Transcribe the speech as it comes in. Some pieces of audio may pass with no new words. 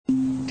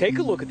Take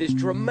a look at this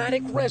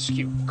dramatic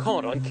rescue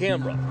caught on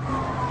camera.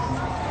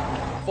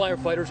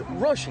 Firefighters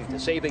rushing to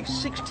save a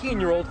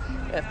 16-year-old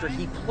after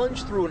he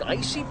plunged through an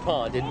icy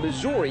pond in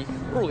Missouri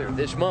earlier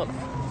this month.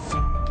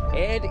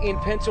 And in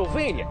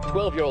Pennsylvania,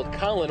 12-year-old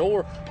Colin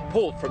Orr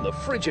pulled from the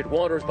frigid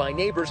waters by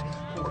neighbors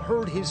who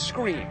heard his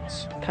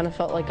screams. Kind of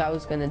felt like I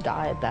was going to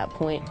die at that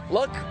point.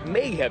 Luck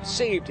may have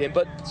saved him,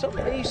 but some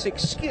basic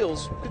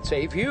skills could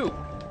save you.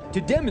 To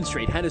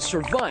demonstrate how to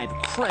survive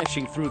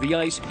crashing through the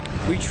ice,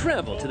 we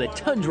travel to the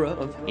tundra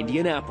of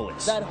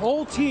Indianapolis. That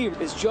whole team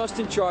is just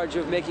in charge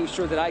of making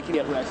sure that I can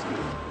get rescued.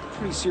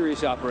 Pretty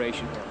serious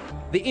operation here.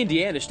 The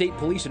Indiana State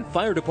Police and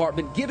Fire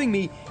Department giving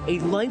me a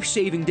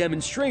life-saving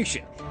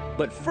demonstration.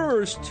 But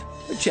first,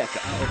 a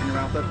checkup. Open your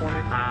mouth up for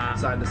me.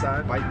 Side to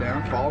side. Bite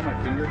down. Follow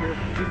my finger here.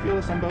 Do you feel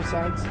this on both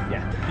sides?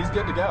 Yeah. He's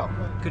good to go.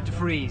 Good to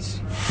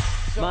freeze.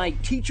 My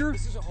teacher,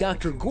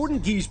 Dr.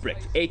 Gordon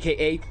Giesbrecht,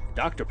 a.k.a.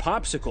 Dr.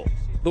 Popsicle,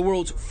 the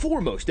world's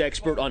foremost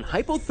expert on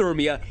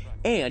hypothermia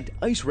and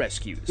ice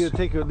rescues. It would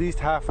take you at least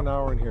half an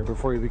hour in here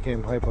before you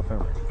became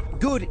hypothermic.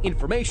 Good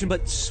information,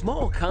 but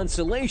small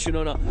consolation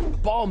on a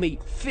balmy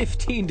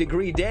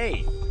 15-degree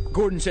day.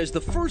 Gordon says the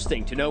first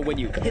thing to know when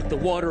you hit the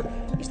water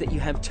is that you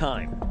have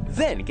time.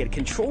 Then get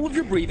control of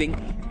your breathing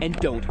and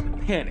don't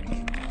panic.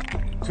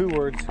 2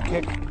 words,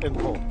 kick and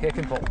pull. Kick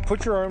and pull.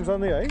 Put your arms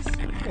on the ice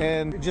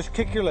and just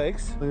kick your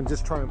legs and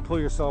just try and pull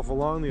yourself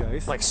along the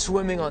ice. Like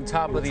swimming on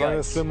top of the Trying to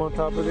ice. swim on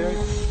top of the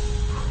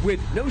ice.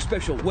 With no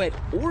special wet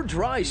or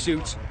dry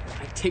suits,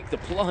 I take the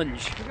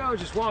plunge. I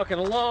was just walking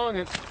along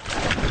and...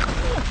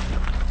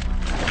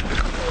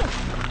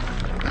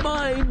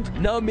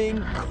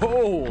 Mind-numbing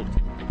cold.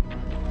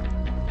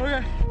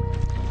 Okay.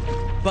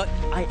 But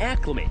I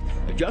acclimate,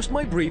 adjust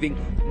my breathing,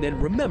 and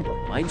then remember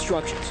my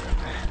instructions.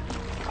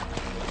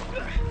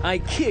 I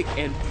kick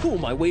and pull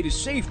my way to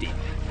safety,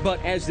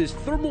 but as this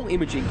thermal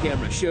imaging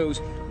camera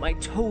shows, my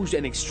toes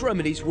and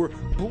extremities were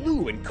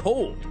blue and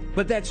cold.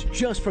 But that's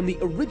just from the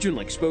original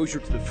exposure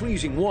to the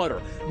freezing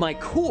water. My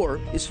core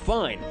is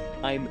fine.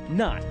 I'm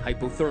not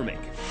hypothermic.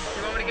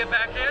 You want me to get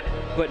back in?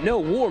 But no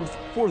warmth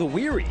for the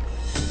weary.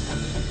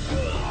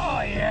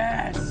 Oh,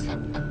 yes.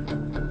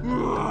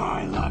 Oh,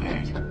 I love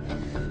it.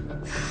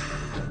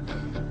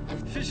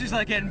 This is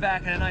like getting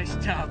back in a nice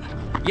tub.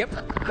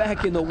 Yep,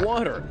 back in the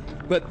water.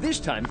 But this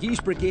time,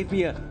 Giesbrecht gave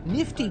me a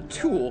nifty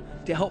tool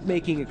to help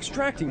making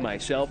extracting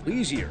myself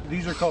easier.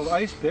 These are called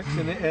ice picks,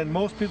 and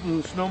most people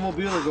who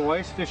snowmobile or go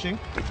ice fishing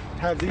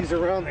have these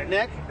around their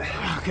neck.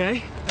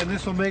 Okay. And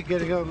this will make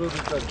getting out a little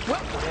bit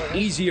better.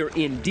 Easier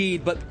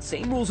indeed, but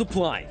same rules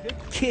apply.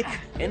 Kick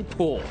and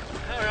pull.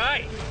 All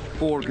right.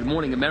 For Good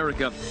Morning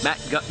America,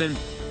 Matt Gutman,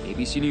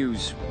 ABC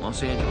News,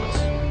 Los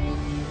Angeles.